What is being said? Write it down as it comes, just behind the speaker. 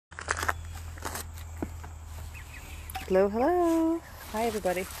Hello, hello. Hi,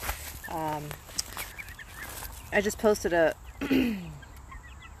 everybody. I just posted a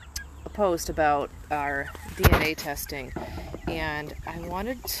post about our DNA testing, and I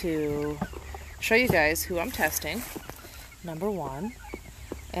wanted to show you guys who I'm testing, number one.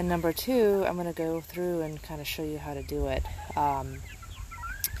 And number two, I'm going to go through and kind of show you how to do it. I've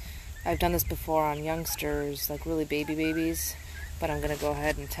done this before on youngsters, like really babies, but I'm going to go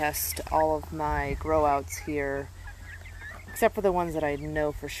ahead and test all of my grow outs here, except for the ones that I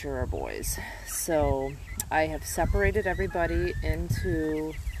know for sure are boys. So I have separated everybody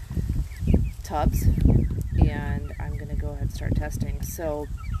into tubs, and I'm going to go ahead and start testing. So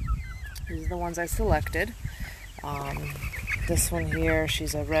these are the ones I selected. This one here,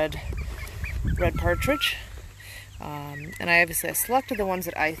 she's a red partridge. And I selected the ones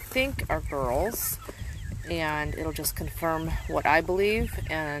that I think are girls, and it'll just confirm what I believe,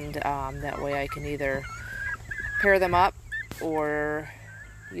 and that way I can either pair them up or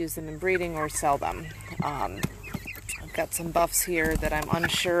use them in breeding or sell them. I've got some buffs here that I'm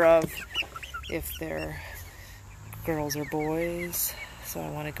unsure of if they're girls or boys, so I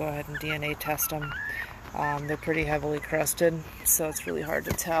want to go ahead and DNA test them. They're pretty heavily crested, so it's really hard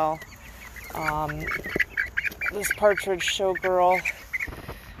to tell. This partridge showgirl,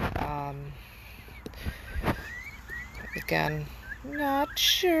 again, not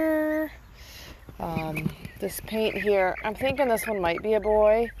sure. This paint here, I'm thinking this one might be a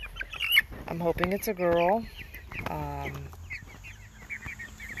boy. I'm hoping it's a girl. Hang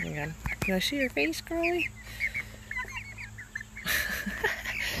on. Can I see your face, girlie?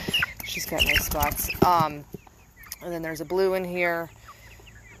 She's got nice spots. And then there's a blue in here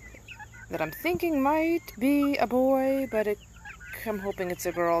that I'm thinking might be a boy, but I'm hoping it's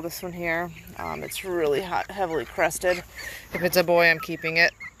a girl, this one here. It's really hot, heavily crested. If it's a boy, I'm keeping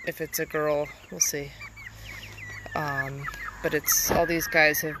it. If it's a girl, we'll see. But all these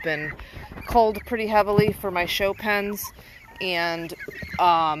guys have been culled pretty heavily for my show pens, and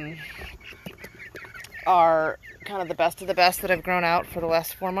are kind of the best of the best that I've grown out for the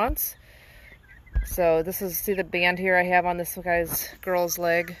last 4 months. So this is, see the band here I have on this guy's girl's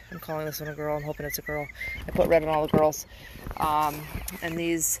leg? I'm calling this one a girl. I'm hoping it's a girl. I put red on all the girls. And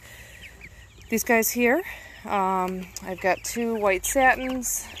these guys here, I've got 2 white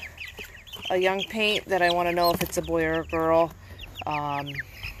satins, a young paint that I want to know if it's a boy or a girl,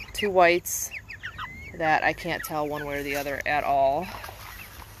 2 whites that I can't tell one way or the other at all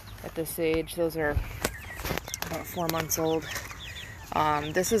at this age. Those are about 4 months old.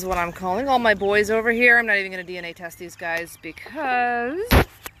 This is what I'm calling all my boys over here. I'm not even going to DNA test these guys because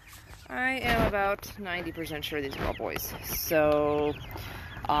I am about 90% sure these are all boys. So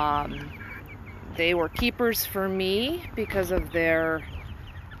they were keepers for me because of their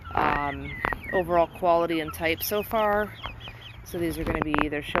overall quality and type so far. So these are going to be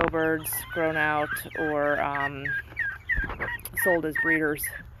either showbirds, grown out, or sold as breeders.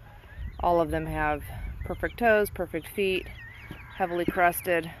 All of them have perfect toes, perfect feet, heavily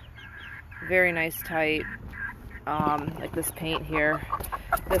crested, very nice type. Like this paint here.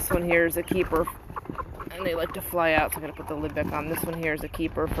 This one here is a keeper, and they like to fly out, so I'm going to put the lid back on. This one here is a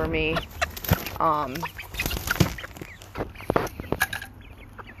keeper for me.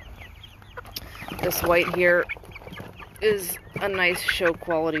 This white here is a nice show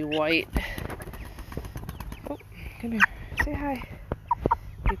quality white. Oh, come here. Say hi.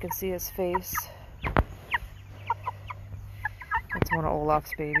 You can see his face. That's one of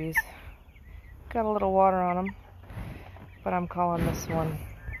Olaf's babies. Got a little water on him, but I'm calling this one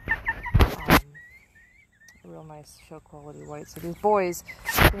a real nice show quality white. So these boys,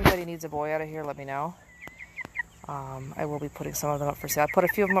 if anybody needs a boy out of here, let me know. I will be putting some of them up for sale. I put a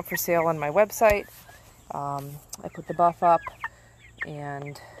few of them up for sale on my website. I put the buff up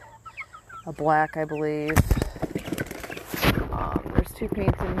and a black, I believe. There's 2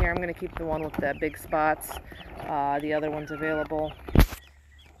 paints in here. I'm going to keep the one with the big spots. The other one's available.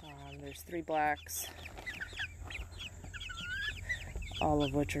 There's 3 blacks, all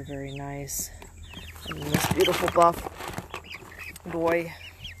of which are very nice. And then this beautiful buff boy.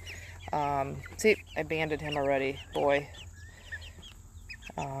 See, I banded him already, boy.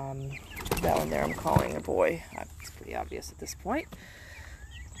 That one there I'm calling a boy. It's pretty obvious at this point.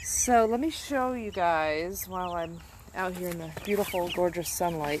 So let me show you guys while I'm out here in the beautiful, gorgeous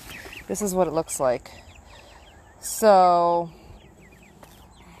sunlight. This is what it looks like. So,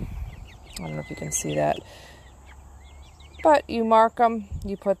 I don't know if you can see that. But you mark them,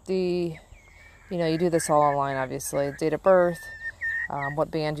 you put you do this all online, obviously. Date of birth, what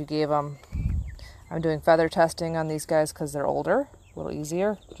band you gave them. I'm doing feather testing on these guys because they're older. A little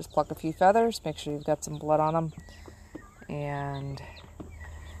easier. Just pluck a few feathers, make sure you've got some blood on them. and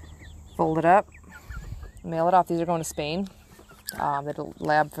fold it up, mail it off. These are going to Spain. The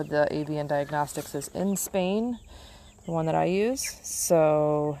lab for the avian diagnostics is in Spain, the one that I use.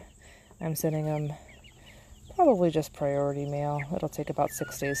 So I'm sending them probably just priority mail. It'll take about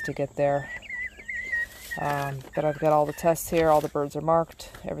 6 days to get there. But I've got all the tests here. All the birds are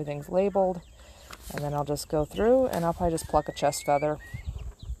marked. Everything's labeled. And then I'll just go through and I'll probably just pluck a chest feather.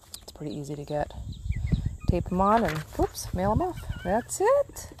 It's pretty easy to get. Tape them on and whoops, mail them off. That's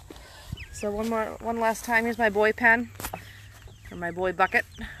it. So one last time. Here's my boy pen or my boy bucket.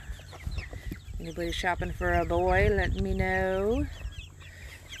 Anybody shopping for a boy, let me know.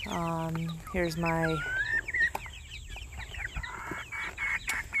 Here's my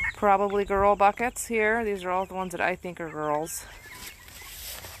probably girl buckets here. These are all the ones that I think are girls.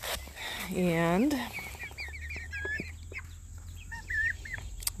 And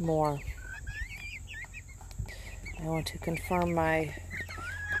more. I want to confirm my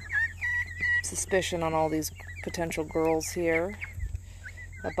suspicion on all these potential girls here.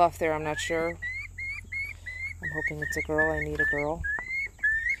 A buff there, I'm not sure. I'm hoping it's a girl. I need a girl.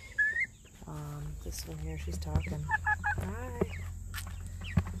 This one here, she's talking. Hi.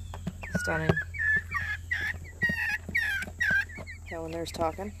 Stunning. That one there's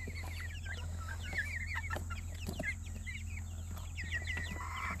talking.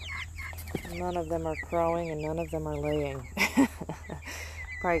 None of them are crowing and none of them are laying.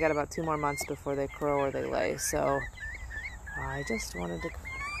 Probably got about 2 more months before they crow or they lay, so I just wanted to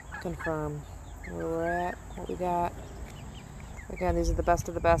confirm where we're at, what we got. Again, these are the best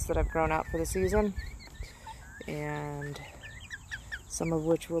of the best that I've grown out for the season, and some of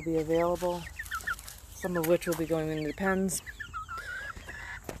which will be available, some of which will be going into the pens.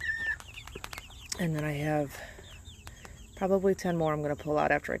 And then I have probably 10 more I'm going to pull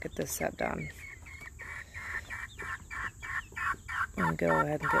out after I get this set done. I'm going to go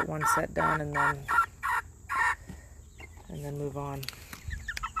ahead and get one set done and then move on.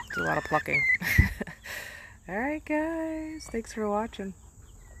 It's a lot of plucking. Alright guys, thanks for watching.